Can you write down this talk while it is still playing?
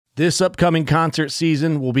This upcoming concert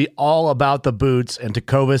season will be all about the boots, and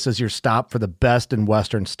Tecovas is your stop for the best in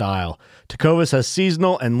Western style. Tecovas has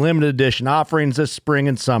seasonal and limited edition offerings this spring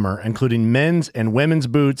and summer, including men's and women's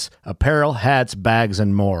boots, apparel, hats, bags,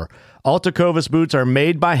 and more. All Tecovas boots are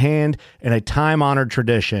made by hand in a time-honored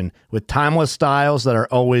tradition with timeless styles that are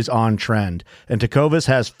always on trend. And Tecovas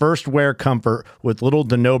has first wear comfort with little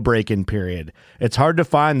to no break-in period. It's hard to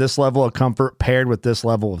find this level of comfort paired with this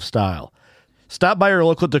level of style. Stop by your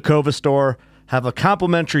local Tecovas store, have a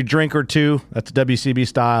complimentary drink or two, that's WCB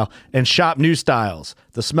style, and shop new styles.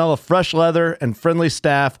 The smell of fresh leather and friendly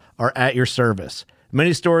staff are at your service.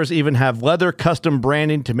 Many stores even have leather custom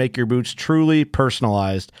branding to make your boots truly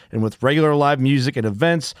personalized. And with regular live music and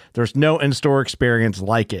events, there's no in-store experience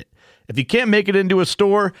like it. If you can't make it into a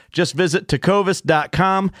store, just visit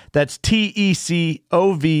tecovas.com. That's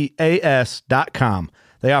TECOVAS.com.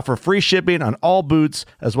 They offer free shipping on all boots,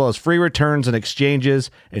 as well as free returns and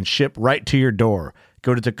exchanges, and ship right to your door.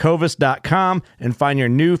 Go to tecovas.com and find your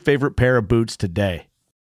new favorite pair of boots today.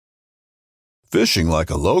 Fishing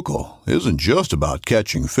like a local isn't just about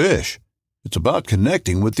catching fish. It's about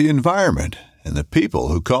connecting with the environment and the people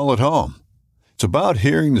who call it home. It's about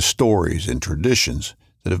hearing the stories and traditions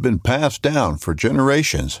that have been passed down for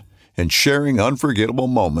generations and sharing unforgettable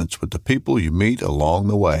moments with the people you meet along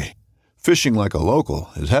the way. Fishing like a local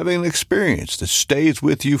is having an experience that stays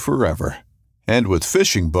with you forever. And with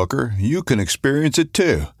Fishing Booker, you can experience it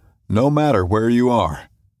too, no matter where you are.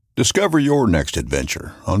 Discover your next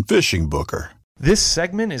adventure on Fishing Booker. This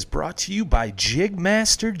segment is brought to you by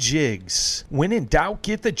Jigmaster Jigs. When in doubt,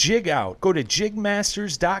 get the jig out. Go to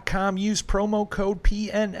jigmasters.com, use promo code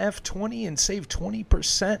PNF20 and save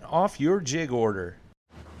 20% off your jig order.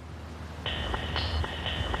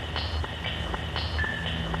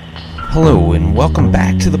 Hello and welcome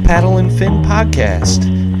back to the Paddle and Fin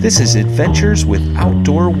podcast. This is Adventures with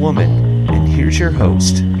Outdoorwoman, and here's your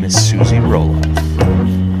host, Miss Susie Roloff.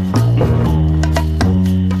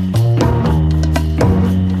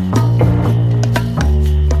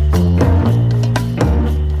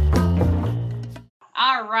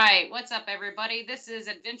 All right, what's up, everybody? This is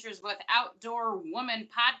Adventures with Outdoorwoman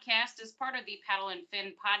podcast as part of the Paddle and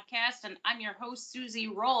Fin podcast, and I'm your host, Susie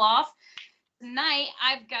Roloff. Tonight,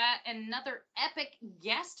 I've got another epic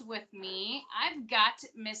guest with me. I've got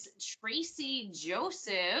Miss Tracy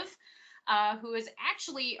Joseph, who is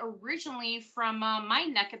actually originally from my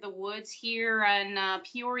neck of the woods here in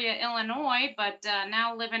Peoria, Illinois, but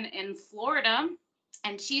now living in Florida.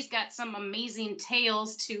 And she's got some amazing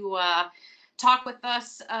tales to talk with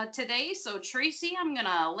us today. So, Tracy, I'm going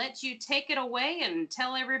to let you take it away and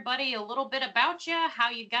tell everybody a little bit about you,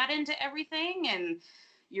 how you got into everything, and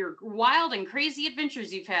your wild and crazy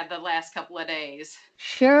adventures you've had the last couple of days.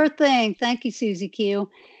 Sure thing. Thank you, Susie Q.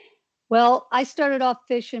 Well, I started off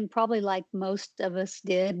fishing probably like most of us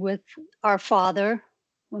did with our father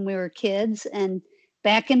when we were kids, and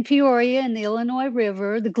back in Peoria in the Illinois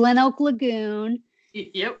River, the Glen Oak Lagoon.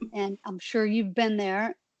 Yep. And I'm sure you've been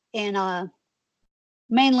there. And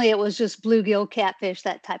mainly it was just bluegill, catfish,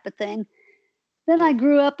 that type of thing. Then I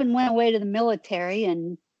grew up and went away to the military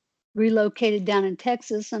and relocated down in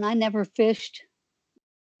Texas, and I never fished.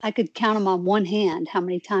 I could count them on one hand how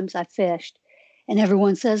many times I fished. And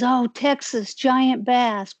everyone says, oh, Texas, giant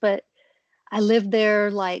bass. But I lived there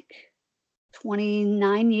like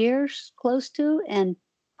 29 years, close to, and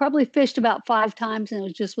probably fished about 5 times, and it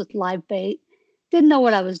was just with live bait. Didn't know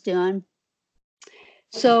what I was doing.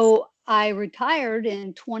 So I retired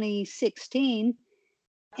in 2016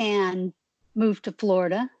 and moved to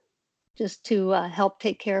Florida just to help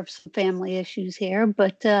take care of some family issues here.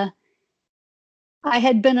 But I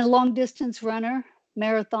had been a long distance runner,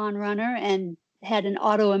 marathon runner, and had an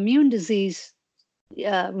autoimmune disease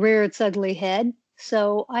rear its ugly head.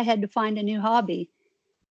 So I had to find a new hobby.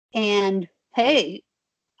 And hey,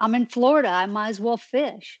 I'm in Florida, I might as well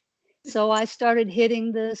fish. So I started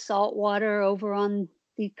hitting the salt water over on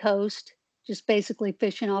the coast, just basically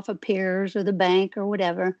fishing off of piers or the bank or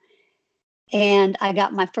whatever. And I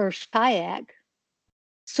got my first kayak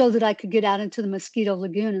so that I could get out into the Mosquito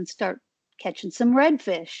Lagoon and start catching some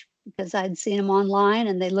redfish because I'd seen them online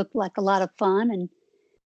and they looked like a lot of fun. And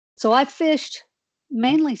so I fished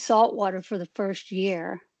mainly saltwater for the first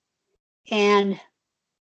year. And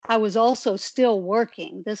I was also still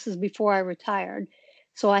working. This is before I retired.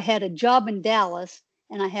 So I had a job in Dallas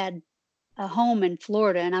and I had a home in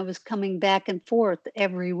Florida, and I was coming back and forth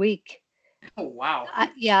every week. Oh, wow.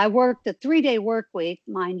 I worked a 3-day work week,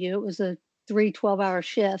 mind you. It was a 3 12-hour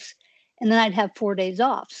shifts. And then I'd have 4 days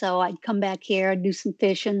off. So I'd come back here, I'd do some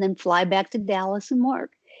fishing, then fly back to Dallas and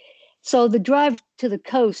work. So the drive to the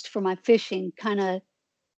coast for my fishing kind of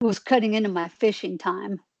was cutting into my fishing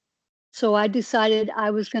time. So I decided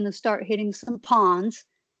I was going to start hitting some ponds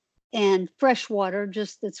and freshwater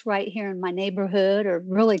just that's right here in my neighborhood or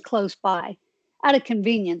really close by, out of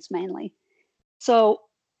convenience mainly. So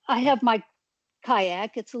I have my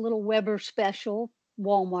kayak. It's a little Weber Special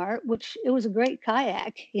Walmart, which it was a great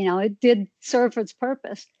kayak. You know, it did serve its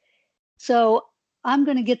purpose. So I'm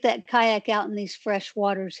going to get that kayak out in these fresh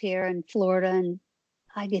waters here in Florida. And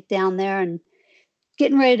I get down there and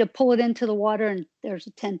getting ready to pull it into the water, and there's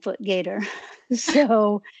a 10-foot gator.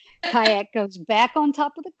 So kayak goes back on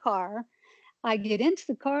top of the car. I get into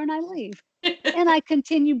the car and I leave. And I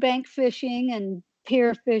continue bank fishing and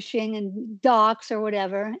pier fishing and docks or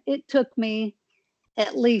whatever. It took me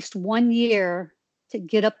at least 1 year to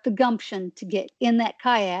get up the gumption to get in that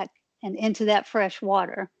kayak and into that fresh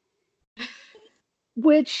water,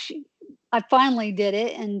 which I finally did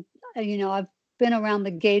it. And, you know, I've been around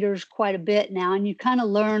the gators quite a bit now, and you kind of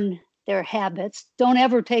learn their habits. Don't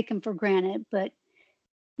ever take them for granted. But,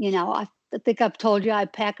 you know, I think I've told you I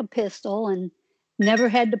pack a pistol and never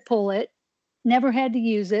had to pull it, never had to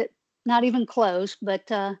use it, not even close, but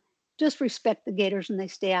just respect the gators and they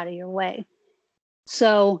stay out of your way.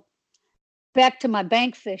 So back to my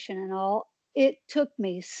bank fishing and all, it took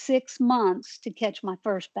me 6 months to catch my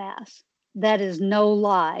first bass. That is no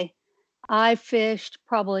lie. I fished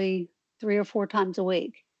probably 3 or 4 times a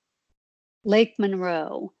week. Lake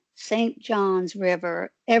Monroe, St. John's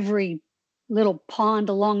River, every little pond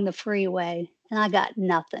along the freeway, and I got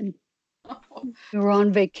nothing. We were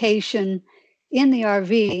on vacation in the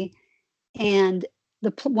RV, and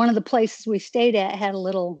one of the places we stayed at had a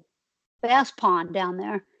little bass pond down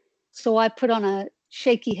there. So I put on a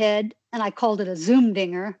shaky head and I called it a Zoom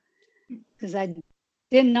dinger because I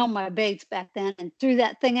didn't know my baits back then, and threw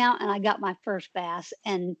that thing out and I got my first bass.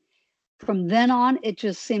 And from then on, it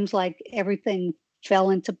just seems like everything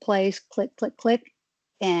fell into place, click, click, click.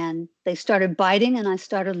 And they started biting and I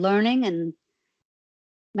started learning, and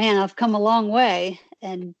man, I've come a long way.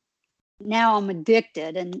 And now I'm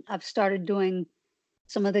addicted, and I've started doing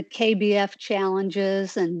some of the KBF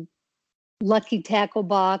challenges and Lucky Tackle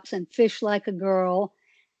Box and Fish Like a Girl.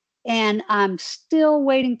 And I'm still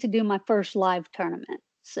waiting to do my first live tournament.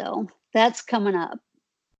 So that's coming up.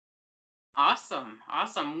 Awesome.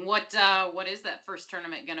 What is that first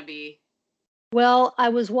tournament going to be? Well, I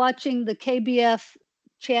was watching the KBF.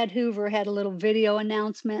 Chad Hoover had a little video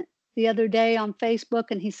announcement the other day on Facebook,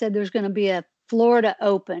 and he said there's going to be a Florida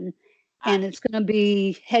Open, and it's going to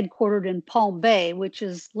be headquartered in Palm Bay, which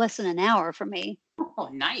is less than an hour for me. Oh,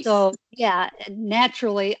 nice. So yeah,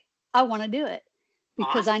 naturally, I want to do it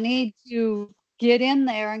because I need to get in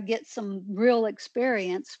there and get some real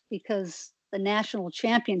experience, because the national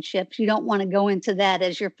championships, you don't want to go into that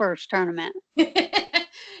as your first tournament. Yeah,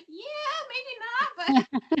 maybe not,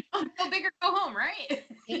 but go big or go home, right?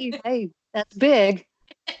 Hey, that's big.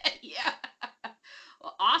 Yeah.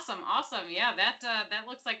 Well, awesome. Yeah, that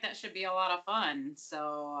looks like that should be a lot of fun.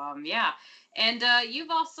 So, yeah. And you've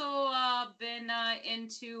also been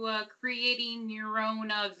into creating your own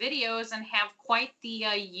videos and have quite the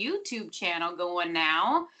YouTube channel going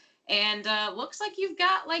now. And looks like you've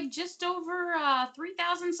got like just over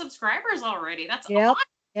 3,000 subscribers already. That's awesome.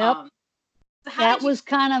 Yep. That was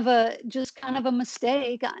kind of a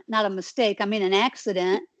mistake. Not a mistake. I mean, an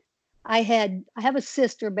accident. I have a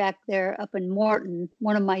sister back there up in Morton,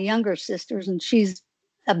 one of my younger sisters, and she's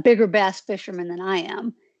a bigger bass fisherman than I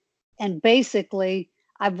am. And basically,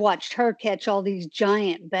 I've watched her catch all these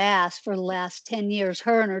giant bass for the last 10 years,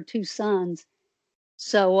 her and her 2 sons.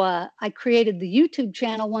 So I created the YouTube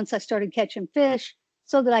channel once I started catching fish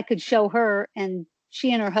so that I could show her, and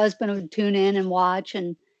she and her husband would tune in and watch.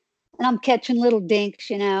 And I'm catching little dinks,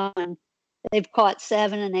 you know, and they've caught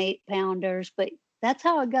 7 and 8 pounders. But that's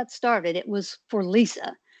how it got started. It was for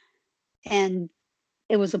Lisa. And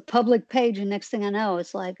it was a public page. And next thing I know,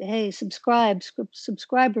 it's like, hey, subscriber,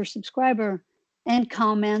 and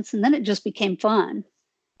comments. And then it just became fun.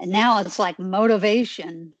 And now it's like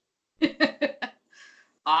motivation.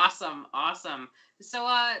 Awesome. So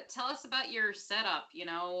tell us about your setup. You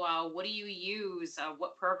know, what do you use?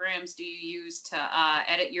 What programs do you use to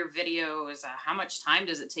edit your videos? How much time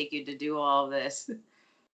does it take you to do all of this?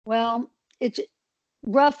 Well, it's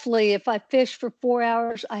roughly, if I fish for 4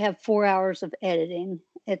 hours, I have 4 hours of editing.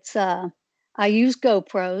 It's I use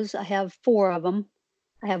GoPros. I have 4 of them.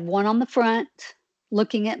 I have one on the front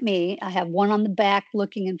looking at me. I have one on the back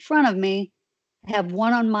looking in front of me. I have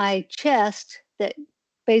one on my chest that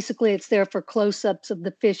basically it's there for close-ups of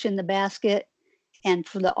the fish in the basket and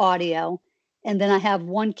for the audio. And then I have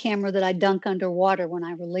one camera that I dunk underwater when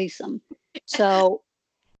I release them. So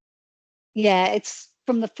yeah, it's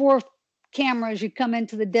from the 4 cameras, you come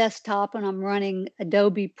into the desktop, and I'm running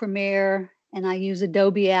Adobe Premiere, and I use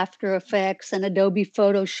Adobe After Effects and Adobe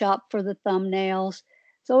Photoshop for the thumbnails.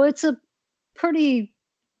 So it's a pretty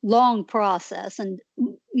long process, and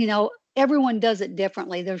everyone does it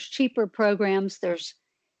differently. There's cheaper programs, there's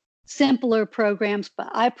simpler programs, but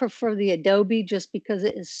I prefer the Adobe just because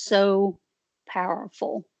it is so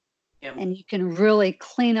powerful. Yeah. And you can really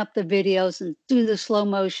clean up the videos and do the slow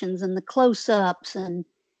motions and the close-ups and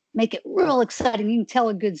make it real exciting. You can tell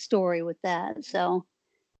a good story with that. So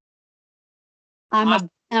I'm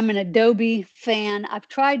an Adobe fan. I've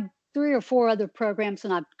tried 3 or 4 other programs,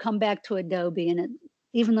 and I've come back to Adobe, and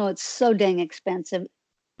even though it's so dang expensive,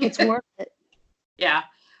 it's worth it. Yeah.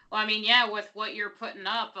 Well, I mean, yeah, with what you're putting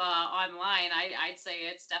up online, I'd say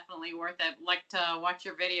it's definitely worth it. Like to watch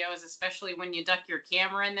your videos, especially when you duck your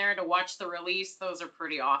camera in there to watch the release. Those are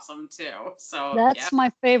pretty awesome too. So That's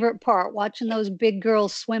my favorite part, watching those big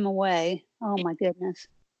girls swim away. Oh my goodness.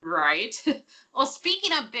 Right. Well,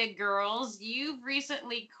 speaking of big girls, you've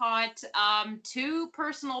recently caught 2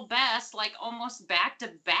 personal bests, like almost back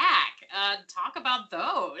to back. Talk about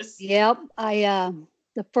those. Yep.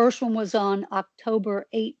 The first one was on October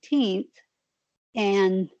 18th,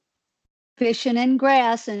 and fishing in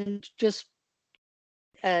grass and just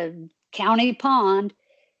a county pond,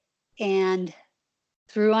 and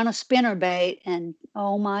threw on a spinner bait, and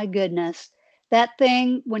oh my goodness, that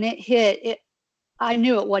thing, when it hit it, I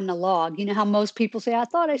knew it wasn't a log. You know how most people say, I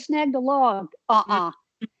thought I snagged a log.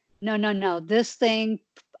 No, this thing,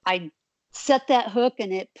 I set that hook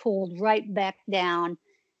and it pulled right back down.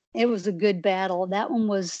 It was a good battle. That one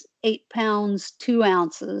was 8 pounds 2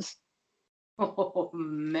 ounces. Oh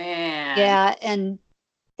man. Yeah, and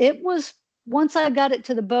it was, once I got it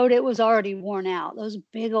to the boat, it was already worn out. Those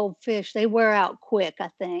big old fish, they wear out quick, I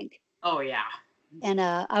think. Oh yeah. And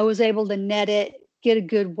I was able to net it, get a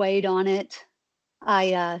good weight on it.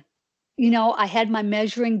 I had my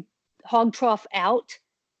measuring hog trough out,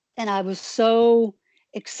 and I was so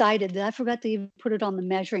excited that I forgot to even put it on the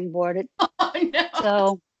measuring board. Oh no.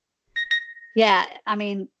 So, yeah, I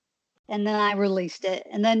mean, and then I released it.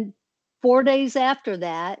 And then 4 days after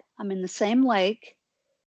that, I'm in the same lake.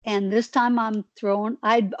 And this time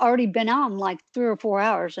I'd already been on like 3 or 4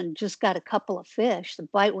 hours and just got a couple of fish. The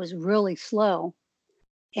bite was really slow.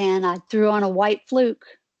 And I threw on a white fluke,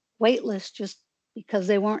 weightless, just because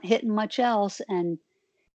they weren't hitting much else. And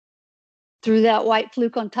threw that white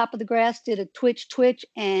fluke on top of the grass, did a twitch,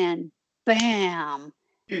 and bam,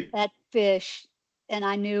 that fish. And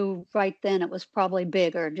I knew right then it was probably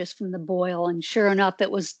bigger just from the boil. And sure enough, it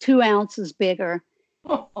was 2 ounces bigger.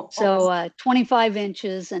 So 25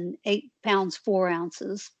 inches and 8 pounds 4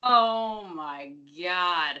 ounces. Oh my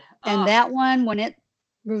God. And that one, when it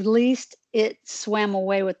released, it swam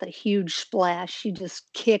away with a huge splash. She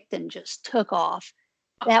just kicked and just took off.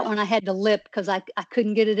 That one I had to lip because I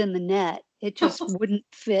couldn't get it in the net. It just wouldn't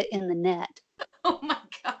fit in the net. Oh my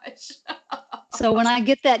gosh. So when I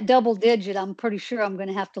get that double digit, I'm pretty sure I'm going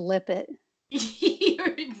to have to lip it.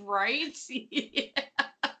 Right?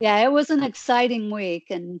 Yeah, it was an exciting week,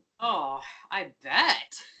 and oh, I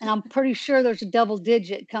bet. And I'm pretty sure there's a double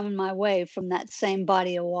digit coming my way from that same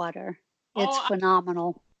body of water. It's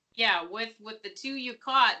phenomenal. Yeah, with the 2 you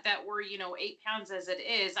caught that were 8 pounds as it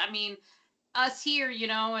is. I mean, us here,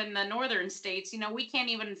 in the northern states, we can't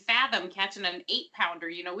even fathom catching an 8-pounder.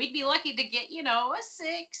 We'd be lucky to get, a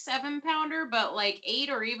 6, 7-pounder, but like 8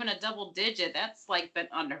 or even a double digit, that's like been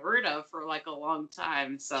unheard of for like a long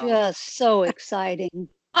time. So just so exciting.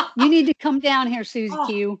 You need to come down here, Susie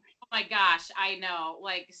Q. Oh my gosh, I know.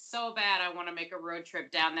 Like so bad I want to make a road trip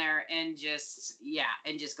down there and just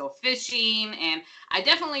go fishing. And I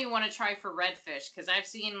definitely want to try for redfish because I've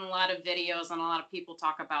seen a lot of videos and a lot of people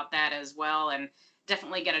talk about that as well, and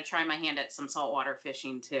definitely got to try my hand at some saltwater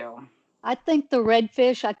fishing too. I think the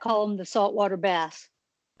redfish, I call them the saltwater bass.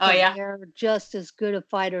 Oh yeah. They're just as good of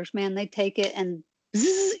fighters, man. They take it and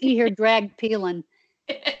zzz, you hear drag peeling.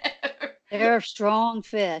 They're strong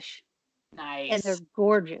fish. Nice. And they're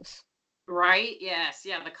gorgeous. Right? Yes.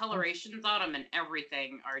 Yeah. The colorations on them and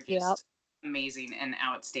everything are just amazing and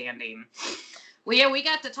outstanding. Well, yeah, we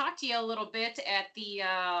got to talk to you a little bit at the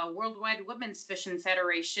Worldwide Women's Fishing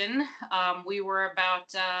Federation. We were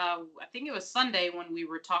about, I think it was Sunday when we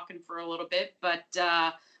were talking for a little bit, but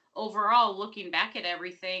overall, looking back at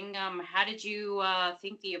everything, how did you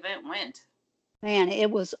think the event went? Man, it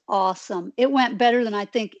was awesome. It went better than I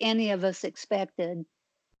think any of us expected.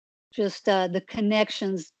 Just the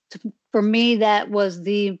connections. For me, that was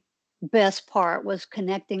the best part, was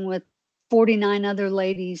connecting with 49 other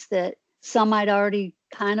ladies that some I'd already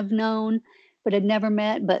kind of known, but had never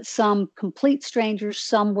met, but some complete strangers,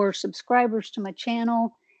 some were subscribers to my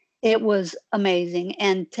channel. It was amazing.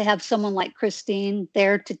 And to have someone like Christine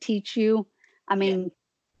there to teach you, I mean,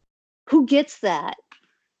 who gets that?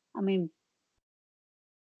 I mean,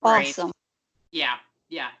 Right. awesome. Yeah.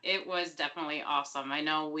 Yeah. It was definitely awesome. I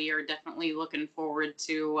know we are definitely looking forward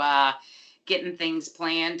to getting things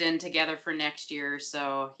planned and together for next year.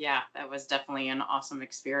 So yeah, that was definitely an awesome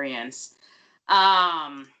experience.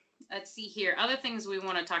 Let's see here. Other things we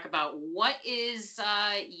want to talk about. What is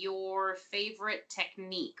your favorite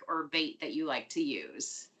technique or bait that you like to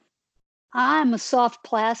use? I'm a soft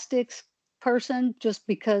plastics person just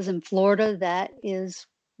because in Florida that is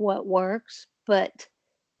what works. But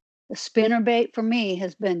the spinnerbait for me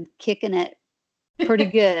has been kicking it pretty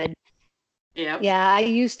good. Yep. Yeah, I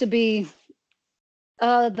used to be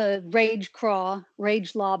the rage craw,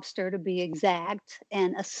 rage lobster to be exact,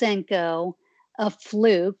 and a Senko, a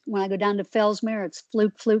fluke. When I go down to Fellsmere, it's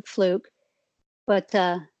fluke, fluke, fluke. But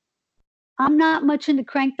I'm not much into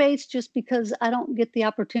crankbaits just because I don't get the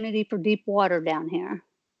opportunity for deep water down here.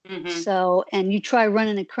 Mm-hmm. So, and you try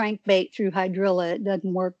running a crankbait through hydrilla, it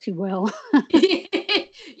doesn't work too well.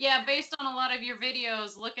 Yeah, based on a lot of your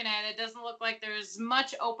videos, looking at it, doesn't look like there's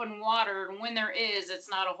much open water, and when there is, it's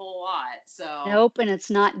not a whole lot. So Nope, and it's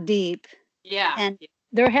not deep. yeah. And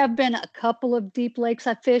there have been a couple of deep lakes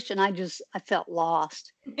I fished, and I felt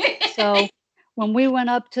lost. So when we went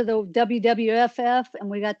up to the WWFF and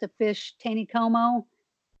we got to fish Taneycomo,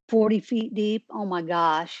 40 feet deep, oh my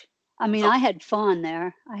gosh. I mean, I had fun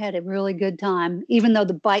there. I had a really good time, even though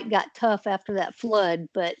the bite got tough after that flood.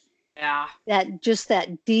 But Yeah.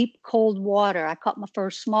 that deep, cold water. I caught my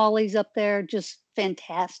first smallies up there, just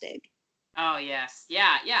fantastic. Oh yes.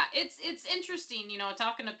 Yeah, yeah. It's interesting,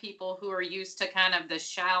 talking to people who are used to kind of the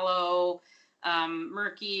shallow,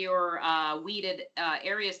 murky or weeded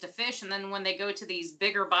areas to fish, and then when they go to these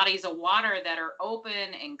bigger bodies of water that are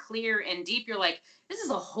open and clear and deep, you're like, this is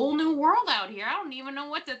a whole new world out here. I don't even know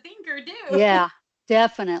what to think or do. Yeah,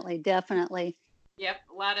 definitely, definitely. Yep,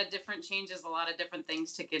 a lot of different changes, a lot of different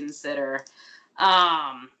things to consider.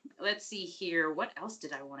 Let's see here. What else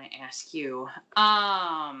did I want to ask you?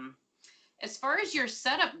 As far as your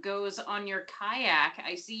setup goes on your kayak,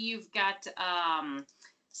 I see you've got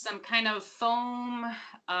some kind of foam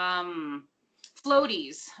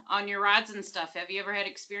floaties on your rods and stuff. Have you ever had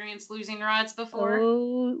experience losing rods before?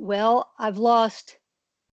 Oh, well, I've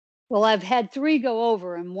had 3 go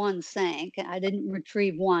over and 1 sank. I didn't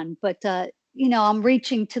retrieve 1, but I'm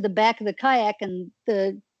reaching to the back of the kayak and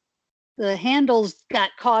the handles got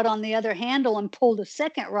caught on the other handle and pulled a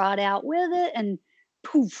second rod out with it, and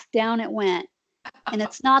poof, down it went. And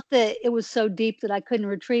it's not that it was so deep that I couldn't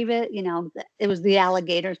retrieve it, it was the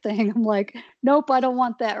alligator thing. I'm like, nope, I don't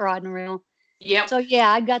want that rod and reel. Yep. So yeah,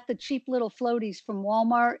 I got the cheap little floaties from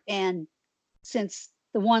Walmart, and since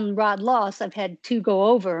the 1 rod lost, I've had 2 go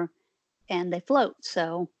over and they float.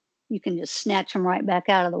 So you can just snatch them right back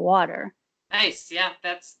out of the water. Nice. Yeah,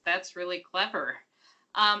 that's really clever.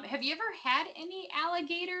 Have you ever had any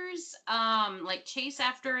alligators like chase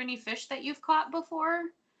after any fish that you've caught before?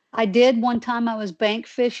 I did one time. I was bank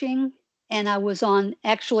fishing and I was on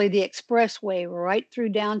actually the expressway right through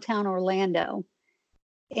downtown Orlando.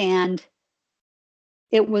 And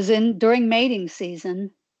it was during mating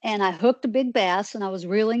season, and I hooked a big bass and I was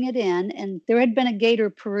reeling it in, and there had been a gator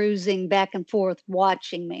perusing back and forth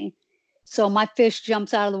watching me. So my fish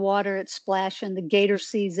jumps out of the water, it's splashing, the gator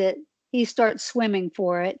sees it, he starts swimming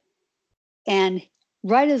for it, and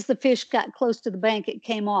right as the fish got close to the bank, it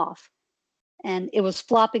came off. And it was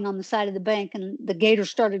flopping on the side of the bank, and the gator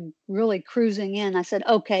started really cruising in. I said,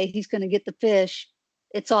 okay, he's going to get the fish.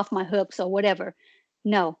 It's off my hook, so whatever.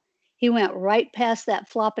 No, he went right past that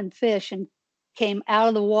flopping fish and came out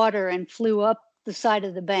of the water and flew up the side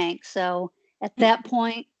of the bank. So at that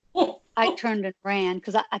point, I turned and ran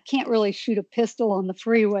because I can't really shoot a pistol on the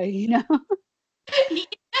freeway,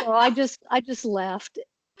 So I just left.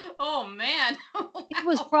 Oh man. It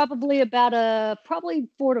was probably about probably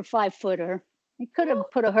 4 to 5 footer. He could have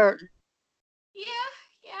put a hurt. Yeah,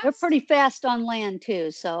 yes. They're pretty fast on land too,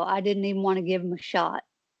 so I didn't even want to give him a shot.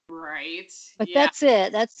 Right. But yeah. that's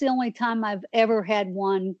it. That's the only time I've ever had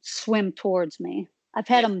one swim towards me. I've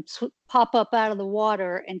had them pop up out of the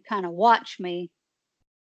water and kind of watch me,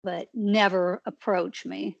 but never approach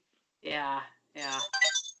me. Yeah. Yeah.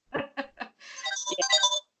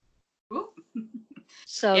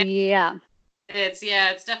 So yeah. It's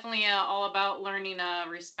definitely all about learning,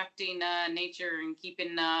 respecting nature and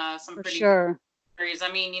keeping some For pretty sure.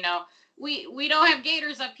 I mean, we don't have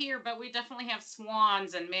gators up here, but we definitely have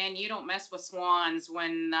swans. And man, you don't mess with swans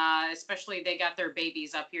when, especially they got their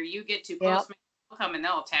babies up here. You get too close, man, they'll come and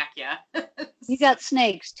they'll attack you. You got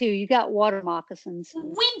snakes too. You got water moccasins.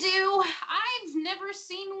 We do. I've never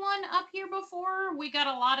seen one up here before. We got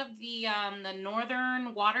a lot of the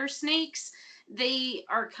northern water snakes. They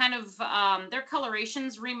are kind of their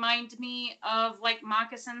colorations remind me of like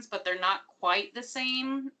moccasins, but they're not quite the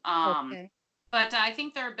same. Okay. But I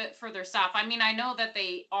think they're a bit further south. I mean, I know that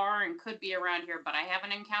they are and could be around here, but I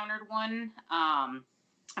haven't encountered one.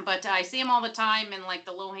 But I see them all the time in like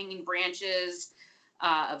the low-hanging branches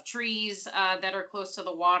of trees that are close to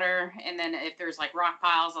the water. And then if there's like rock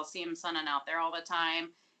piles, I'll see them sunning out there all the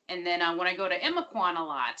time. And then when I go to Imaquan a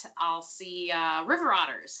lot, I'll see river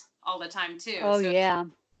otters all the time too. Oh, so yeah.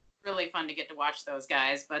 It's really fun to get to watch those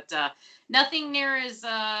guys, but nothing near as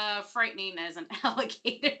frightening as an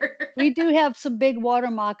alligator. We do have some big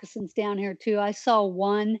water moccasins down here too. I saw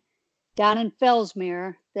one down in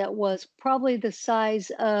Fellsmere that was probably the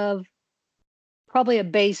size of probably a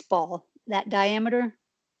baseball, that diameter.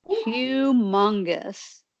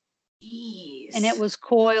 Humongous. Jeez. And it was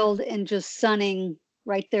coiled and just sunning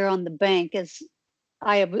right there on the bank as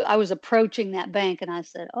I was approaching that bank, and I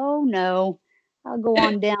said, "Oh no, I'll go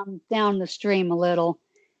on down the stream a little."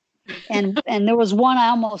 And there was one I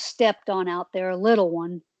almost stepped on out there, a little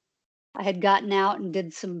one. I had gotten out and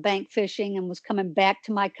did some bank fishing and was coming back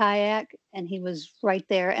to my kayak, and he was right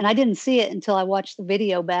there. And I didn't see it until I watched the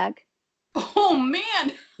video back. Oh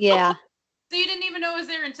man. Yeah. So you didn't even know it was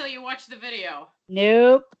there until you watched the video?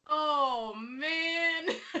 Nope. Oh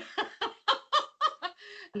man.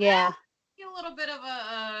 Yeah. A little bit of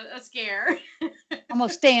a scare. I'm gonna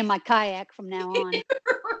stay in my kayak from now on. Right.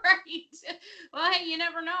 Well, hey, you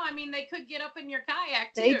never know. I mean, they could get up in your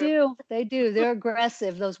kayak too. They do. They do. They're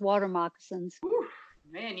aggressive, those water moccasins. Whew.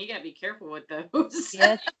 Man, you gotta be careful with those.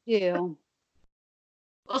 Yes, you do.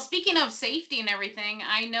 Well, speaking of safety and everything,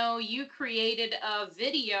 I know you created a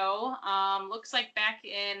video, looks like back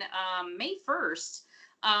in May 1st,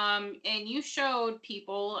 and you showed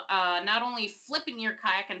people not only flipping your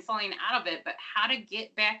kayak and falling out of it, but how to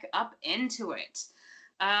get back up into it.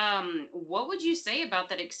 What would you say about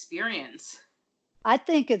that experience? I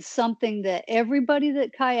think it's something that everybody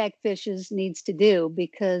that kayak fishes needs to do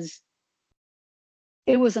because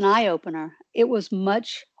it was an eye-opener. It was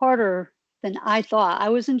much harder than I thought. I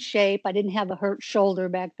was in shape. I didn't have a hurt shoulder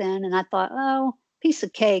back then. And I thought, oh, piece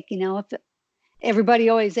of cake. If everybody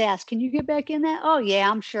always asks, can you get back in that? Oh, yeah,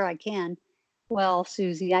 I'm sure I can. Well,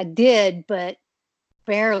 Susie, I did, but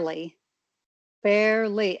barely.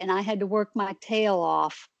 And I had to work my tail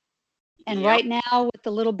off. And right now, with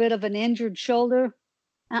a little bit of an injured shoulder,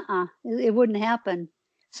 it wouldn't happen.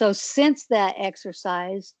 So since that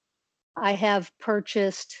exercise, I have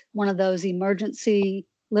purchased one of those emergency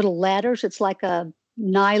little ladders. It's like a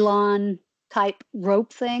nylon type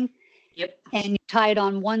rope thing. Yep. And you tie it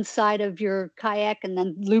on one side of your kayak and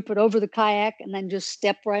then loop it over the kayak and then just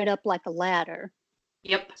step right up like a ladder.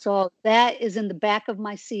 Yep. So that is in the back of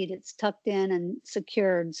my seat. It's tucked in and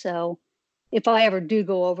secured. So if I ever do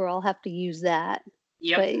go over, I'll have to use that.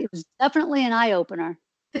 Yep. But it was definitely an eye opener.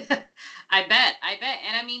 I bet.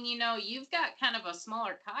 And I mean, you've got kind of a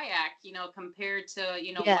smaller kayak, compared to,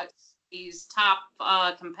 Yes. what these top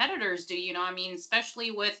competitors do, I mean,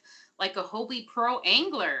 especially with like a Hobie Pro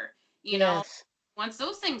Angler, Yes. Once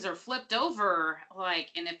those things are flipped over,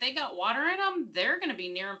 and if they got water in them, they're going to be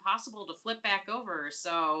near impossible to flip back over.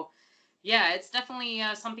 So yeah, it's definitely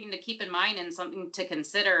something to keep in mind and something to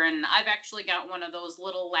consider. And I've actually got one of those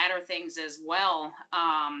little ladder things as well.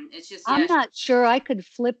 It's just, I'm not sure I could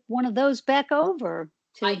flip one of those back over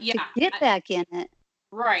to get back in it.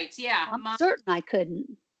 Right. Yeah. I'm certain I couldn't.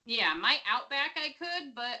 Yeah, my Outback I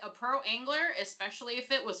could, but a Pro Angler, especially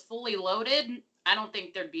if it was fully loaded, I don't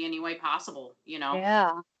think there'd be any way possible,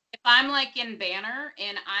 Yeah. If I'm like in Banner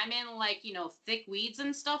and I'm in like, thick weeds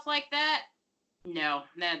and stuff like that, no,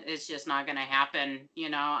 that is just not going to happen.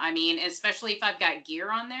 I mean, especially if I've got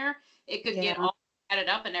gear on there, it could get all added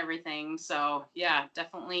up and everything. So yeah,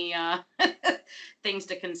 definitely things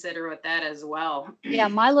to consider with that as well. Yeah,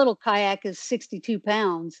 my little kayak is 62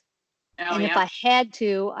 pounds. Oh, and if I had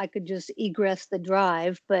to, I could just egress the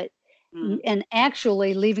drive. But and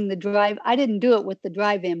actually leaving the drive, I didn't do it with the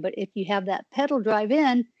drive in, but if you have that pedal drive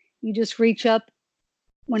in, you just reach up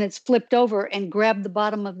when it's flipped over and grab the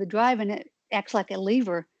bottom of the drive and it acts like a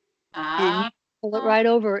lever. And you pull it right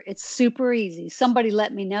over. It's super easy. Somebody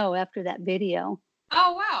let me know after that video.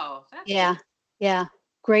 Oh, wow. That's Yeah. Yeah.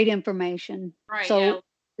 Great information. Right. So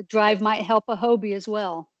the drive might help a Hobie as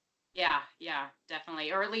well. Yeah,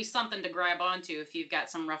 definitely. Or at least something to grab onto if you've got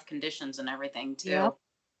some rough conditions and everything Yep. too.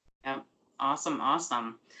 Yeah. Awesome.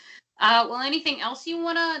 Well, anything else you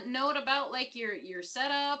want to note about like your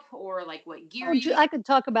setup or like what gear Oh, you use? I could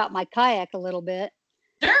talk about my kayak a little bit.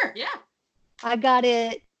 Sure, yeah. I got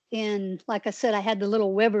it in, like I said, I had the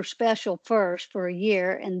little Weber Special first for a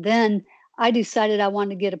year, and then I decided I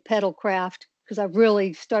wanted to get a pedal craft because I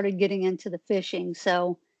really started getting into the fishing.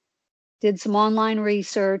 So did some online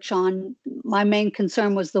research on my main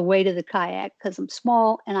concern was the weight of the kayak because I'm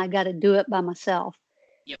small and I got to do it by myself.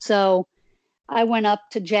 Yep. So I went up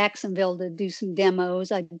to Jacksonville to do some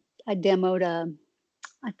demos. I demoed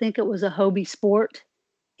I think it was a Hobie Sport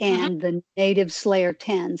Hmm. and the Native Slayer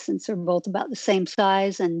 10, since they're both about the same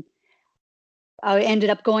size. And I ended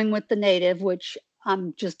up going with the Native, which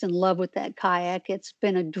I'm just in love with that kayak. It's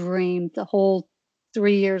been a dream the whole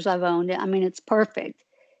 3 years I've owned it. I mean, it's perfect.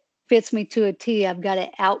 Fits me to a T. I've got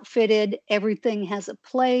it outfitted. Everything has a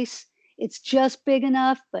place. It's just big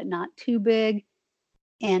enough, but not too big.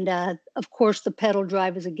 And of course, the pedal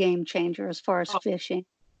drive is a game changer as far as Oh, fishing.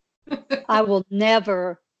 I will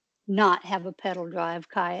never not have a pedal drive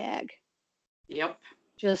kayak. yep.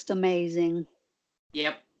 Just amazing.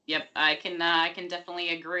 Yep. I can definitely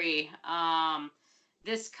agree.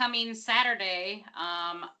 This coming Saturday,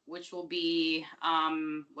 which will be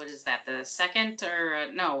what is that, the second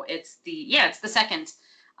or no, it's the second.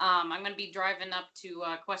 I'm going to be driving up to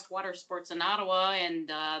Quest Water Sports in Ottawa, and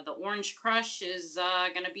the Orange Crush is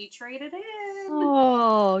going to be traded in.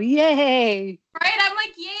 Oh, yay. Right? I'm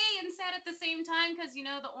like, yay, and sad at the same time because,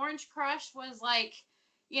 the Orange Crush was like,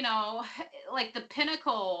 you know, like the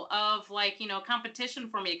pinnacle of like, competition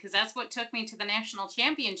for me because that's what took me to the national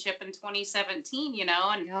championship in 2017,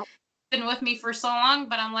 and Yep. been with me for so long.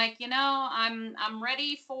 But I'm like, I'm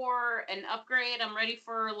ready for an upgrade. I'm ready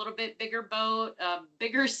for a little bit bigger boat, a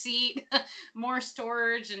bigger seat, more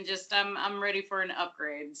storage, and just I'm ready for an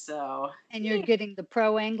upgrade. So And you're yeah, getting the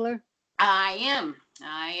pro angler? I am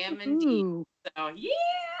indeed. Ooh, So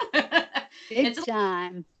yeah, big it's a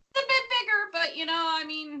time. bit bigger, but I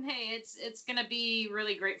mean, hey, it's gonna be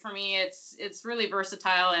really great for me. It's really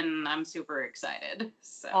versatile, and I'm super excited.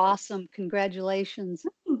 So Awesome. Congratulations.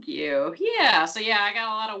 thank you. Yeah. So yeah, I got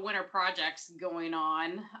a lot of winter projects going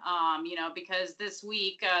on. Because this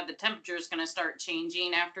week the temperature is gonna start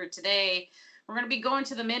changing after today. We're going to be going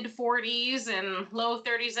to the mid 40s and low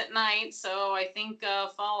 30s at night. So I think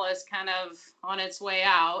fall is kind of on its way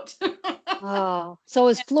out. Oh, so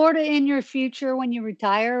is Florida in your future when you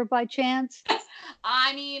retire by chance?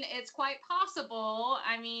 I mean, it's quite possible.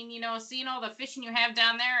 I mean, seeing all the fishing you have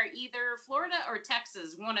down there, either Florida or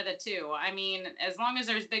Texas, one of the two. I mean, as long as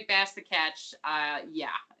there's big bass to catch, yeah,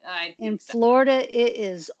 I In think so. Florida, it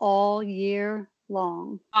is all year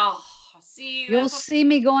long. Oh, see, You'll that's what. see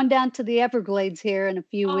me going down to the Everglades here in a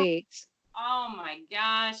few Oh, weeks. oh my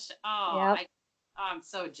gosh. Oh, Yep. I'm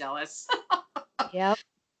so jealous. Yep.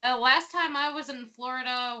 The last time I was in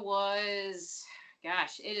Florida was,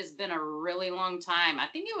 gosh, it has been a really long time. I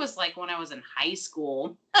think it was like when I was in high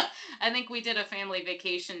school. I think we did a family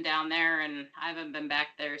vacation down there, and I haven't been back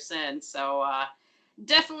there since. So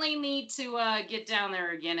definitely need to get down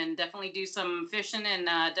there again and definitely do some fishing and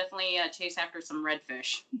definitely chase after some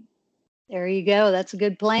redfish. There you go. That's a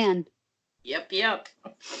good plan. Yep.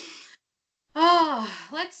 Oh,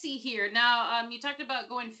 let's see here. Now, you talked about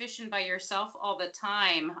going fishing by yourself all the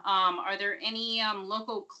time. Are there any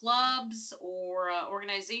local clubs or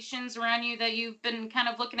organizations around you that you've been kind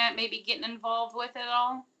of looking at maybe getting involved with at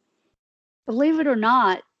all? Believe it or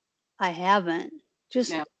not, I haven't. No.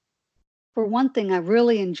 Just for one thing, I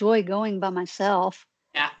really enjoy going by myself.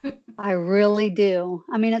 Yeah. I really do.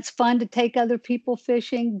 I mean, it's fun to take other people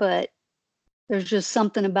fishing, but there's just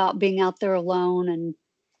something about being out there alone, and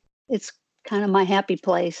it's kind of my happy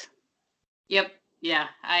place. Yep. Yeah.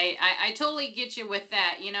 I totally get you with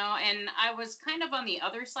that, and I was kind of on the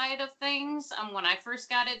other side of things when I first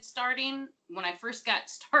got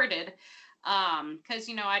started, because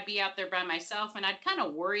I'd be out there by myself and I'd kind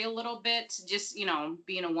of worry a little bit just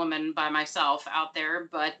being a woman by myself out there.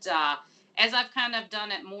 But as I've kind of done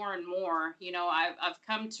it more and more, I've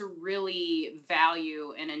come to really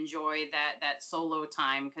value and enjoy that solo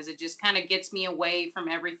time because it just kind of gets me away from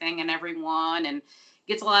everything and everyone and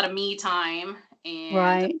gets a lot of me time. And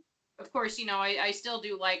Right. of course, I still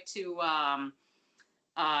do like to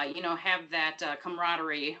have that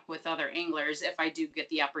camaraderie with other anglers if I do get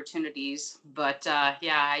the opportunities. But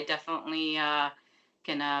yeah, I definitely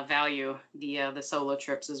can value the solo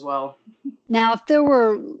trips as well. Now, if there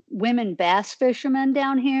were women bass fishermen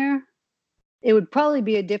down here, it would probably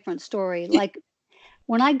be a different story. Like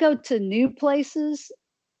when I go to new places,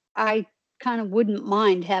 I kind of wouldn't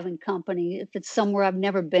mind having company if it's somewhere I've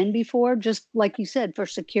never been before, just like you said, for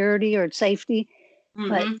security or safety.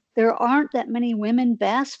 But Hmm. there aren't that many women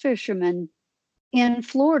bass fishermen in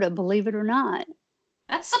Florida, believe it or not.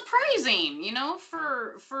 That's surprising,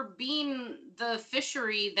 for being the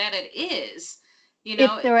fishery that it is. You If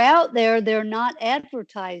know, they're out there, they're not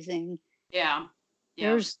advertising. yeah, yeah.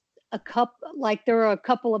 There's there are a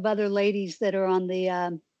couple of other ladies that are on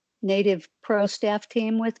the native pro staff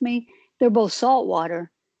team with me. They're both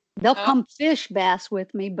saltwater. They'll Oh, come fish bass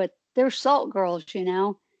with me, but they're salt girls.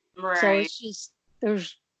 So right. it's just,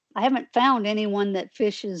 I haven't found anyone that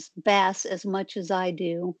fishes bass as much as I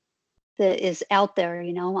do that is out there.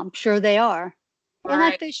 I'm sure they are. And I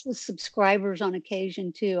Right. fish with subscribers on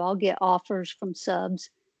occasion too. I'll get offers from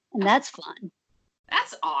subs, and that's fun.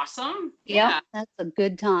 That's awesome. Yep, Yeah. that's a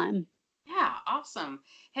good time. Yeah, awesome.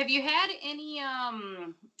 Have you had any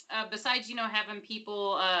besides, having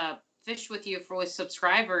people fish with you with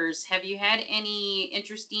subscribers, have you had any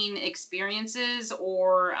interesting experiences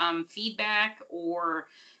or feedback or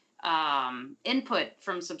input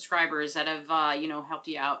from subscribers that have helped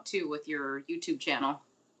you out too with your YouTube channel?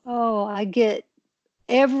 Oh, I get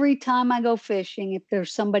every time I go fishing, if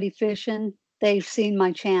there's somebody fishing, they've seen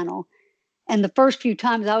my channel. And the first few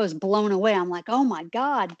times I was blown away. I'm like, oh my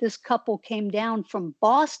God, this couple came down from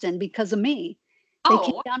Boston because of me. They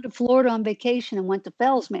came Oh, down to Florida on vacation and went to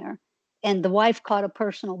Fellsmere. And the wife caught a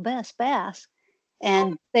personal best bass. oh,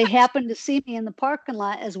 And they happened to see me in the parking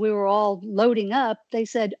lot as we were all loading up. They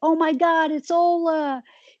said, oh my God, it's Ola.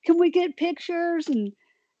 Can we get pictures? And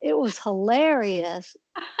it was hilarious.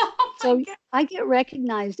 oh my So God. I get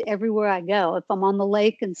recognized everywhere I go. If I'm on the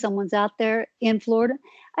lake and someone's out there in Florida,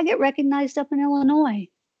 I get recognized up in Illinois.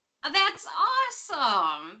 That's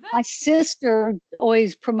awesome. My That's sister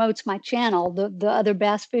always promotes my channel, the other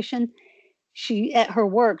bass fishing. She at her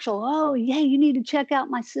work, oh yeah, you need to check out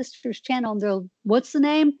my sister's channel. And they'll, what's the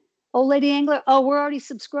name? Old Lady Angler. Oh, we're already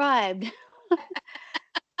subscribed.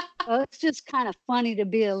 So it's just kind of funny to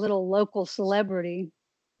be a little local celebrity.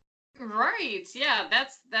 right. Yeah,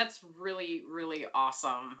 that's really, really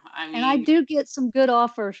awesome. I And I mean, do get some good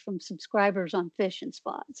offers from subscribers on fishing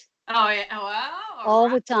spots oh yeah, wow, all all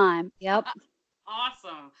right. the time. Yep.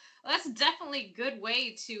 Awesome. Well, that's definitely a good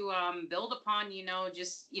way to build upon,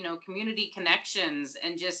 just, community connections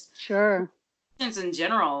and just Sure. connections in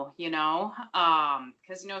general,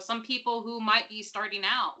 because, some people who might be starting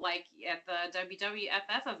out, like at the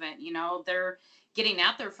WWFF event, they're getting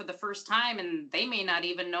out there for the first time and they may not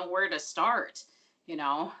even know where to start,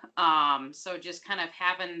 so just kind of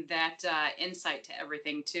having that insight to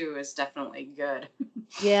everything too is definitely good.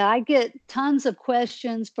 Yeah, I get tons of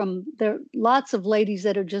questions from there, lots of ladies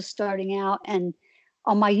that are just starting out. And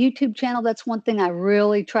on my YouTube channel, that's one thing I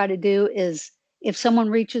really try to do is if someone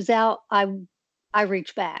reaches out, I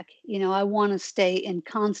reach back. I want to stay in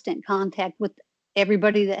constant contact with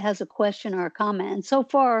everybody that has a question or a comment. And so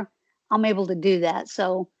far, I'm able to do that.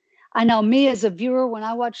 So I know me as a viewer, when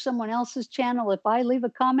I watch someone else's channel, if I leave a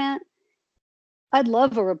comment, I'd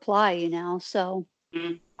love a reply. So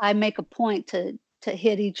I make a point to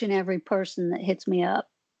hit each and every person that hits me up.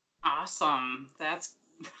 Awesome. That's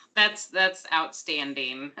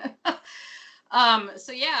outstanding.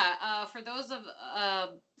 So yeah, for those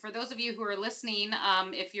of you who are listening,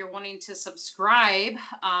 if you're wanting to subscribe,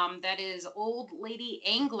 that is Old Lady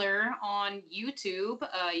Angler on YouTube.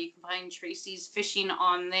 You can find Tracy's fishing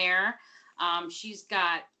on there. She's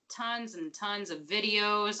got tons and tons of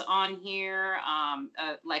videos on here.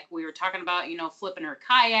 Like we were talking about, flipping her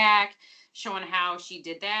kayak, showing how she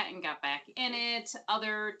did that and got back in it,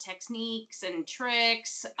 other techniques and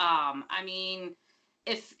tricks. I mean,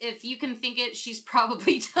 if you can think it, she's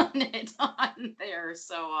probably done it on there.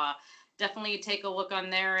 So definitely take a look on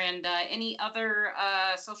there. And any other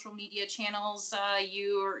social media channels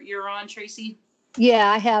you're on, Tracy?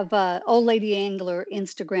 Yeah, I have Old Lady Angler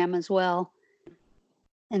Instagram as well.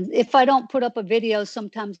 And if I don't put up a video,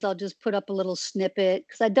 sometimes I'll just put up a little snippet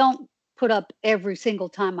because I don't put up every single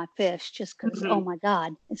time I fish just because, oh Mhm. my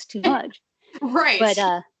God, it's too much. Right. But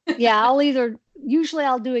yeah, usually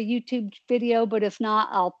I'll do a YouTube video, but if not,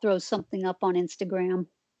 I'll throw something up on Instagram.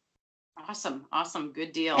 Awesome. Awesome.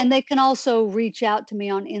 Good deal. And they can also reach out to me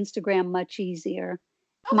on Instagram much easier.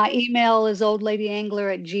 My Okay. email is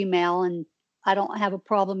oldladyangler@gmail, and I don't have a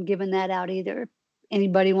problem giving that out either. If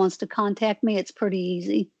anybody wants to contact me, it's pretty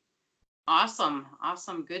easy. Awesome.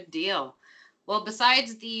 Awesome. Good deal. Well,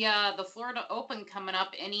 besides the Florida Open coming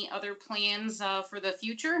up, any other plans for the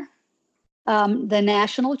future? The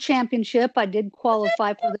national championship, I did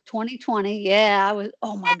qualify for the 2020. Yeah,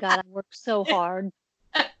 oh my God, I worked so hard.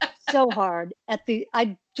 so hard.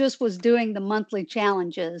 I just was doing the monthly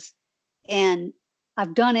challenges, and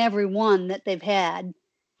I've done every one that they've had.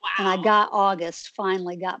 And I Wow. got August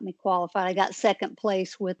finally got me qualified. I got second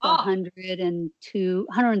place with Oh.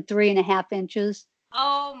 103.5 inches.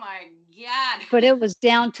 Oh my God. But it was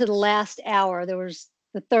down to the last hour.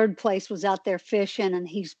 The third place was out there fishing, and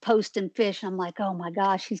he's posting fish. I'm like, oh my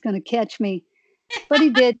gosh, he's going to catch me. But he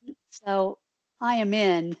didn't. So I am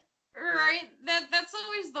in. Right. That's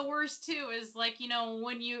always the worst too, is like,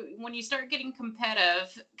 when you start getting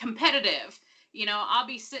competitive, I'll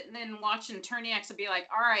be sitting and watching Turniacs and be like,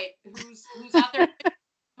 all right, who's out there,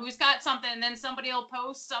 who's got something, and then somebody will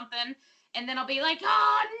post something, and then I'll be like,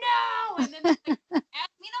 oh no, and then they'll like, ask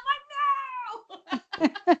me, and I'm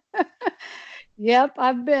like, no. Yep,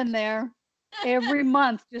 I've been there every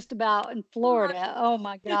month just about in Florida. Oh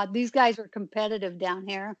my God, these guys are competitive down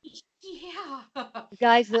here. Yeah. The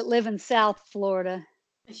guys that live in South Florida.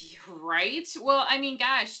 Right. Well, I mean,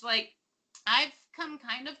 gosh, like I've come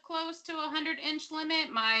kind of close to 100-inch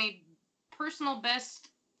limit. My personal best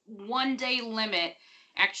 1 day limit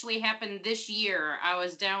actually happened this year. I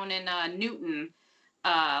was down in Newton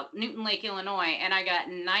Lake, Illinois, and I got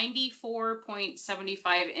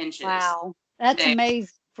 94.75 inches. Wow, that's Day. amazing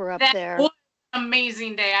for up That there. was an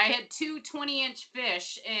amazing day. I had two 20-inch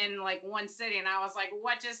fish in like one sitting, and I was like,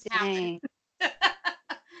 what just happened? Dang.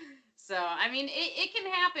 So, I mean, it can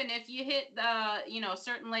happen if you hit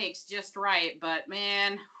certain lakes just right. But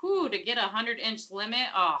man, to get 100-inch limit,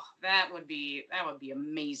 oh, that would be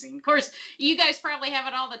amazing. Of course, you guys probably have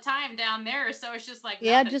it all the time down there, so it's just like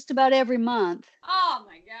Yeah, nothing. just about every month. Oh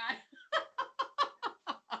my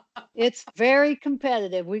God. It's very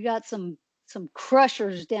competitive. We got some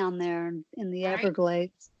crushers down there in the Right.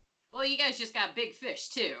 Everglades. Well, you guys just got big fish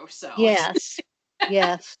too, so. Yes.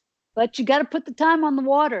 Yes. But you got to put the time on the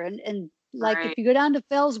water. And like Right. if you go down to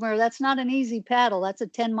Fellsmere, that's not an easy paddle. That's a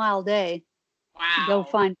 10-mile day to go Wow.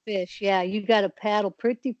 find fish. Yeah, you got to paddle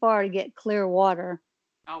pretty far to get clear water.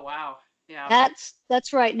 Oh wow. Yeah.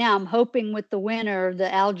 That's right now. I'm hoping with the winter the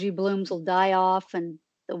algae blooms will die off and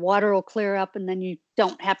the water will clear up, and then you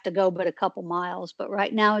don't have to go but a couple miles. But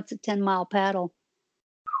right now it's a 10-mile paddle.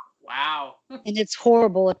 Wow. And it's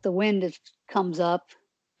horrible if the wind comes up.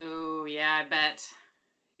 Oh yeah, I bet.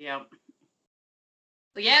 Yep.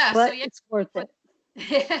 Yeah. But So yeah. it's worth it.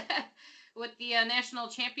 With the national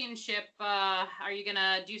championship, are you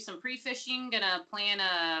gonna do some pre-fishing? Gonna plan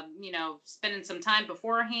spending some time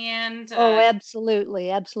beforehand? Oh, absolutely,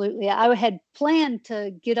 absolutely. I had planned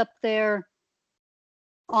to get up there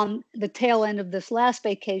on the tail end of this last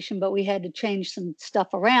vacation, but we had to change some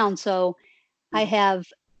stuff around. So I have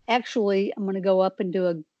actually, I'm going to go up and do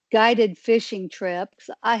a guided fishing trip.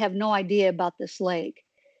 I have no idea about this lake.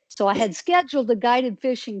 So I had scheduled a guided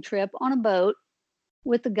fishing trip on a boat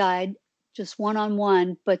with a guide, just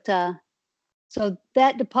one-on-one. But so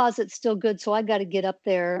that deposit's still good. So I got to get up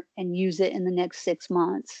there and use it in the next 6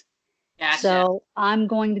 months. Gotcha. So I'm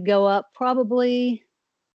going to go up probably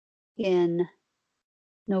in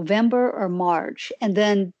November or March. And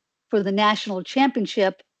then for the national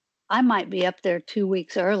championship, I might be up there 2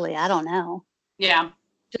 weeks early. I don't know. Yeah.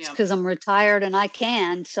 Just because I'm retired and I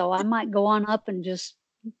can. So I might go on up and just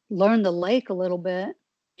learn the lake a little bit.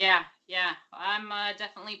 Yeah. Yeah. I'm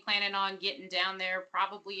definitely planning on getting down there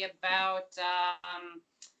probably about, I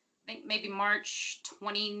think maybe March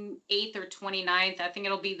 28th or 29th. I think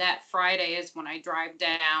it'll be that Friday is when I drive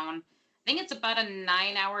down. I think it's about a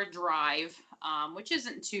 9-hour drive, which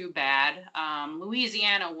isn't too bad.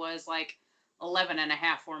 Louisiana was like 11 and a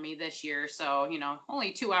half for me this year. So,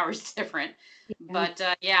 only 2 hours different. Yeah. But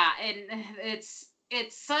yeah, and it's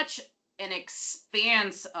such an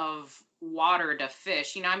expanse of water to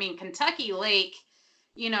fish. I mean, Kentucky Lake,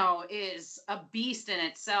 is a beast in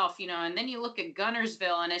itself, and then you look at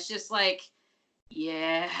Gunnersville and it's just like,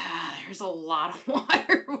 yeah, there's a lot of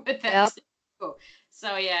water with that. Yep.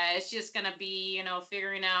 So yeah, it's just going to be,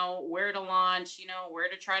 figuring out where to launch, where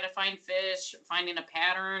to try to find fish, finding a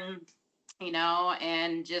pattern,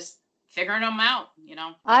 and just figuring them out,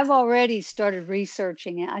 I've already started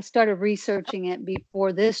researching it. I started researching it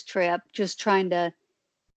before this trip, just trying to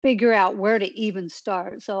figure out where to even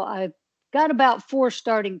start. So I've got about 4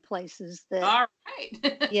 starting places that, all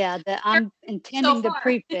right. yeah, that I'm intending to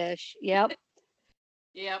pre-fish. Yep.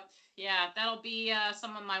 Yep. Yeah, that'll be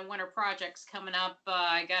some of my winter projects coming up.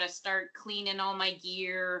 I got to start cleaning all my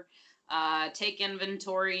gear, take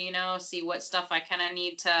inventory, see what stuff I kind of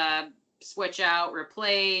need to switch out,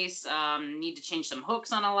 replace, need to change some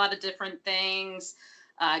hooks on a lot of different things.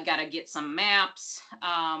 Got to get some maps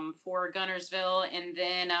for Gunnersville. And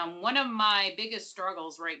then one of my biggest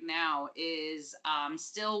struggles right now is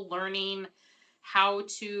still learning how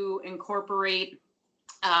to incorporate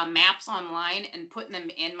maps online and putting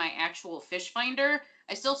them in my actual fish finder.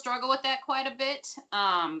 I still struggle with that quite a bit.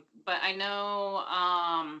 But I know,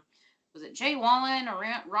 was it Jay Wallen or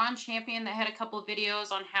Ron Champion that had a couple of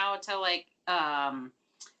videos on how to like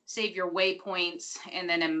save your waypoints and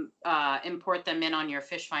then import them in on your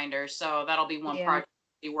fish finder. So that'll be one project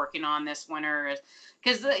I'll be working on this winter,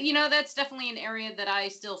 because you know, that's definitely an area that I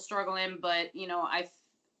still struggle in. But you know,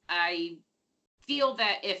 I feel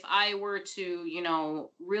that if I were to, you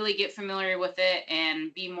know, really get familiar with it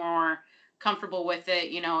and be more comfortable with it,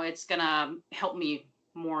 you know, it's gonna help me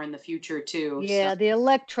more in the future too. Yeah, So. the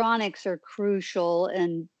electronics are crucial,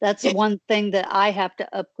 and that's one thing that I have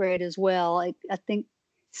to upgrade as well. I think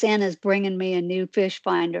Santa's bringing me a new fish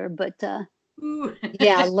finder, but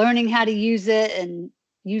yeah, learning how to use it and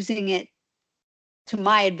using it to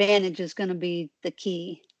my advantage is going to be the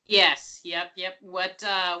key. Yes. Yep.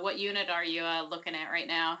 What unit are you looking at right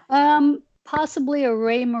now? Possibly a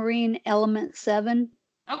Ray Marine Element 7.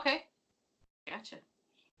 Okay. Gotcha.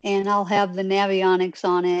 And I'll have the Navionics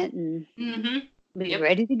on it and be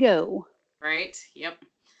ready to go. Right. Yep.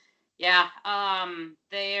 Yeah.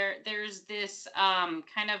 There's this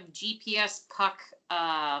kind of GPS puck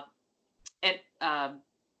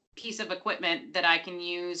piece of equipment that I can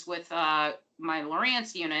use with my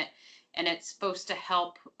Lowrance unit, and it's supposed to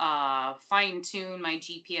help fine tune my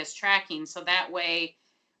GPS tracking. So that way,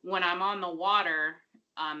 when I'm on the water,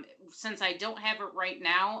 since I don't have it right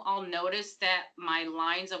now, I'll notice that my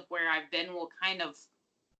lines of where I've been will kind of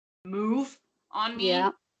move on me.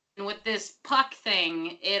 Yeah. And with this puck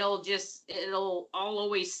thing, I'll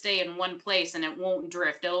always stay in one place and it won't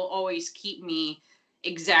drift. It'll always keep me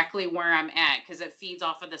exactly where I'm at, because it feeds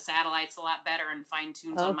off of the satellites a lot better and fine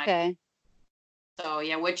tunes on my. Okay. So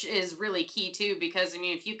yeah, which is really key too, because I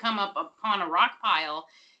mean, if you come up upon a rock pile,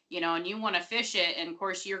 you know, and you want to fish it, and of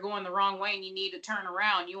course you're going the wrong way and you need to turn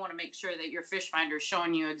around, you want to make sure that your fish finder is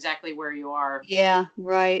showing you exactly where you are. Yeah,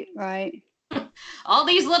 right. All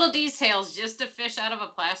these little details just to fish out of a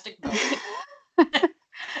plastic boat.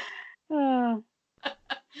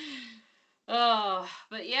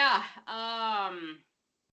 But yeah,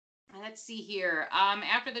 let's see here.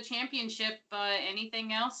 After the championship,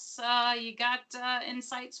 anything else you got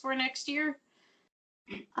insights for next year?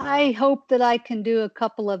 I hope that I can do a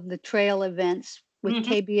couple of the trail events with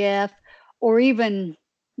KBF, or even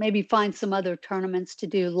maybe find some other tournaments to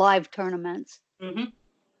do, live tournaments.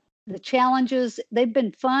 The challenges, they've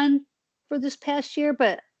been fun for this past year,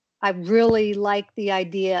 but I really like the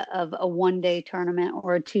idea of a 1-day tournament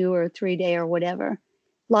or a 2 or 3-day or whatever,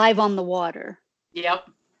 live on the water. Yep.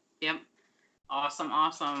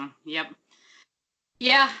 Awesome. Yep.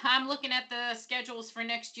 Yeah, I'm looking at the schedules for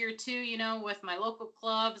next year too, you know, with my local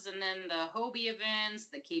clubs, and then the Hobie events,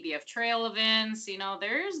 the KBF trail events. You know,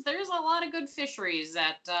 there's a lot of good fisheries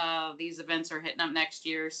that these events are hitting up next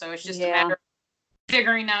year. So it's just a matter of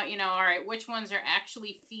figuring out, you know, all right, which ones are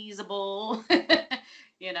actually feasible.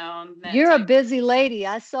 You know, you're a busy lady.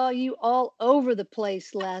 I saw you all over the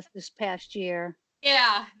place this past year.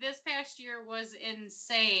 Yeah, this past year was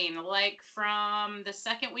insane. Like from the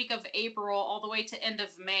second week of April all the way to end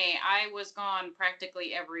of May, I was gone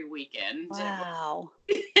practically every weekend. Wow.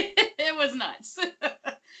 It was nuts.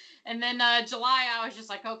 And then July, I was just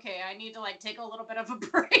like, okay, I need to like take a little bit of a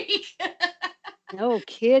break. No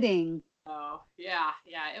kidding. Oh yeah,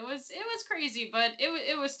 it was crazy, but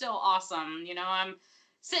it was still awesome. You know, I'm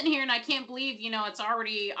sitting here and I can't believe, you know, it's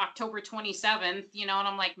already October 27th, you know, and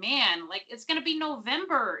I'm like, man, like it's going to be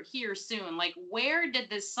November here soon. Like, where did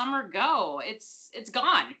this summer go? It's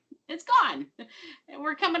gone. It's gone. And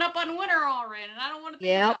we're coming up on winter already, and I don't want to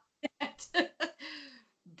think about that.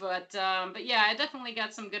 But yeah, I definitely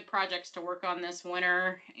got some good projects to work on this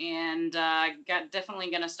winter, and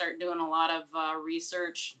definitely going to start doing a lot of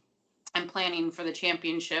research and planning for the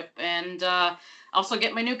championship, and also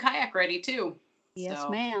get my new kayak ready too. Yes,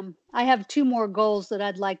 ma'am. I have 2 more goals that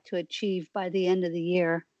I'd like to achieve by the end of the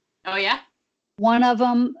year. Oh, yeah? One of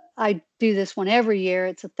them, I do this one every year.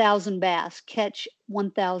 It's 1,000 bass, catch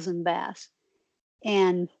 1,000 bass.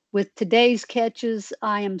 And with today's catches,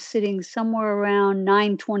 I am sitting somewhere around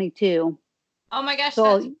 922. Oh my gosh.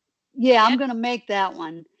 So, yeah, I'm going to make that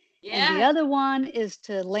one. Yeah. And the other one is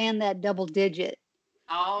to land that double digit.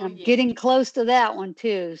 Oh, I'm getting close to that one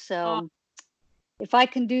too. So if I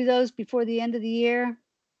can do those before the end of the year,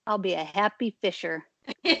 I'll be a happy fisher.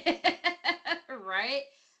 Right?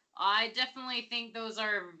 I definitely think those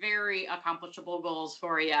are very accomplishable goals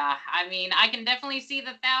for you. I mean, I can definitely see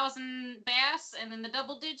the 1,000 bass and then the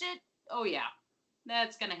double digit. Oh yeah,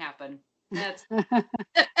 that's gonna happen. That's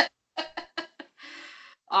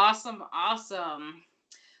awesome, awesome.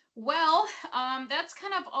 Well, that's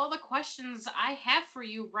kind of all the questions I have for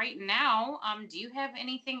you right now. Do you have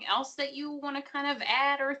anything else that you want to kind of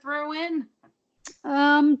add or throw in?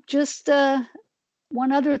 Just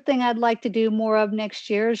one other thing I'd like to do more of next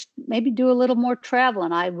year is maybe do a little more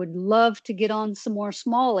traveling. I would love to get on some more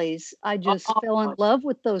smallies. I just fell in love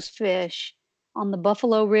with those fish on the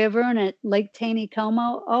Buffalo River and at Lake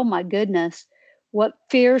Taneycomo. Oh my goodness, what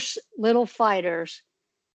fierce little fighters!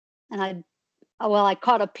 And I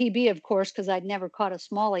caught a PB, of course, because I'd never caught a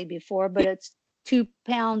smallie before, but it's 2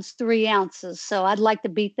 pounds 3 ounces. So I'd like to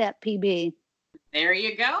beat that PB. There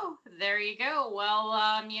you go. There you go. Well,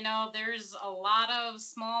 there's a lot of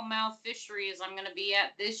smallmouth fisheries I'm going to be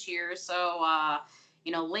at this year. So,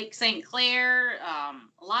 Lake St. Clair,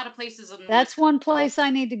 a lot of places. That's one place I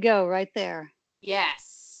need to go right there.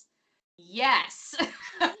 Yes. Yes.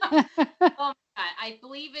 Oh my God. I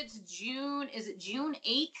believe it's June. Is it June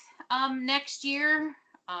 8th next year?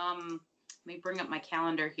 Let me bring up my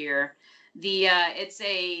calendar here. It's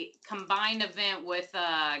a combined event with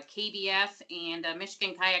KBF and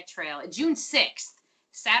Michigan Kayak Trail. June 6th,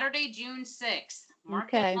 Saturday, June 6th.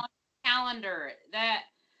 Mark it on the calendar.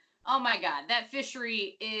 Oh my God, that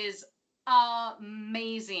fishery is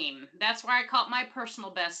amazing. That's where I caught my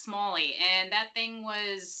personal best smallie, and that thing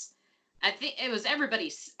was, I think it was every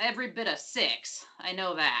bit of 6. I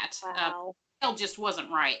know that. Wow. It just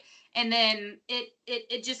wasn't right. And then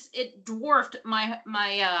it dwarfed my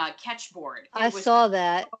catch board. I saw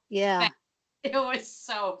that. Yeah. Fat. It was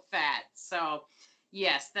so fat. So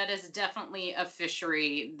yes, that is definitely a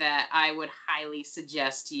fishery that I would highly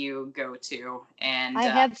suggest you go to. And I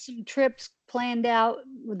have some trips planned out.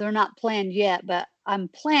 They're not planned yet, but I'm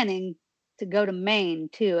planning to go to Maine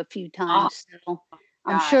too a few times. So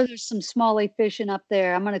I'm sure there's some smallie fishing up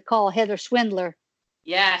there. I'm going to call Heather Swindler.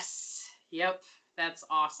 Yes. Yep. That's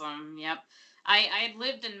awesome. Yep. I had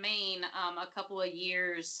lived in Maine a couple of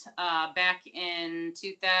years back in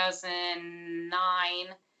 2009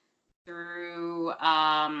 through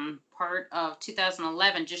part of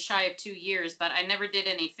 2011, just shy of 2 years, but I never did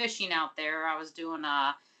any fishing out there. I was doing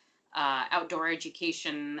outdoor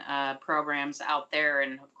education programs out there,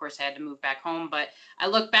 and of course I had to move back home. But I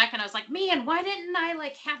look back and I was like, man, why didn't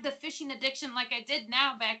I have the fishing addiction like I did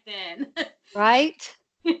now back then? Right.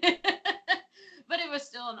 But it was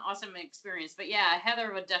still an awesome experience. But yeah,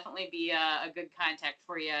 Heather would definitely be a good contact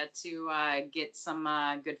for you to get some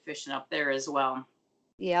good fishing up there as well.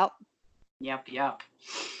 Yep. Yep.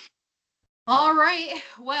 All right.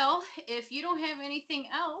 Well, if you don't have anything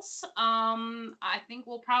else, I think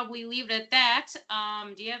we'll probably leave it at that.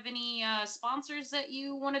 Do you have any sponsors that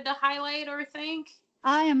you wanted to highlight or thank?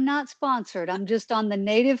 I am not sponsored. I'm just on the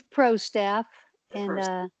Native Pro staff,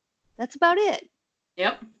 and that's about it.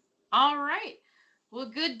 Yep. All right. Well,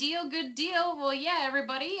 good deal. Well, yeah,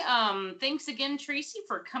 everybody. Thanks again, Tracy,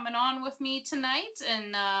 for coming on with me tonight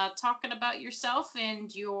and talking about yourself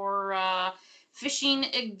and your fishing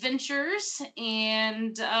adventures.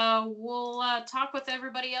 And we'll talk with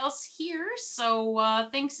everybody else here. So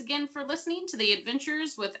thanks again for listening to the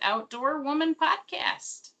Adventures with Outdoorwoman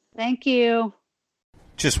podcast. Thank you.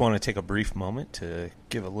 Just want to take a brief moment to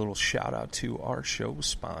give a little shout out to our show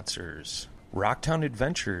sponsors. Rocktown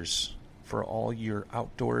Adventures. For all your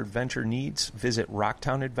outdoor adventure needs, visit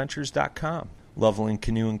rocktownadventures.com. Loveland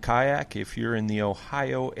Canoe and Kayak, if you're in the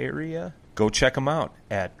Ohio area, go check them out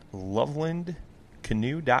at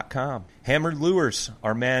lovelandcanoe.com. Hammered Lures,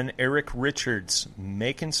 our man Eric Richards,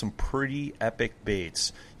 making some pretty epic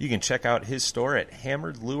baits. You can check out his store at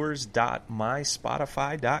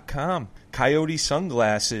hammeredlures.myspotify.com. Coyote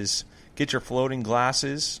Sunglasses, get your floating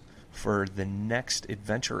glasses for the next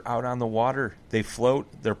adventure out on the water. They float,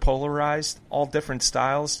 they're polarized, all different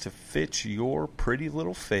styles to fit your pretty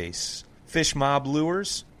little face. Fish Mob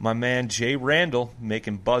Lures, my man Jay Randall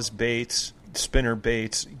making buzz baits, spinner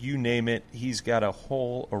baits, you name it. He's got a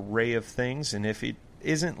whole array of things, and if it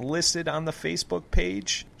isn't listed on the Facebook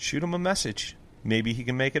page, shoot him a message. Maybe he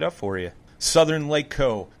can make it up for you. Southern Lake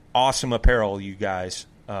Co. Awesome apparel, you guys.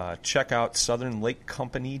 Check out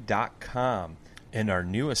southernlakecompany.com. And our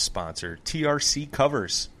newest sponsor, TRC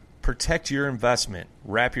Covers. Protect your investment.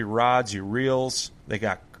 Wrap your rods, your reels. They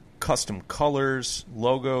got custom colors,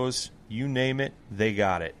 logos, you name it, they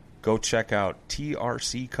got it. Go check out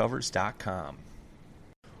trccovers.com.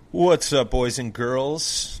 What's up, boys and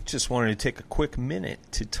girls? Just wanted to take a quick minute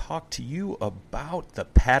to talk to you about the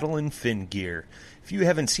Paddle and Fin gear. If you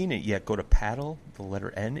haven't seen it yet, go to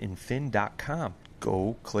paddle_and_fin.com.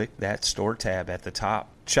 Go click that store tab at the top.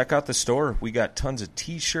 Check out the store. We got tons of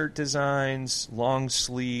t-shirt designs, long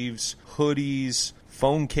sleeves, hoodies,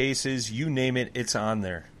 phone cases, you name it, it's on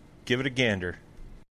there. Give it a gander.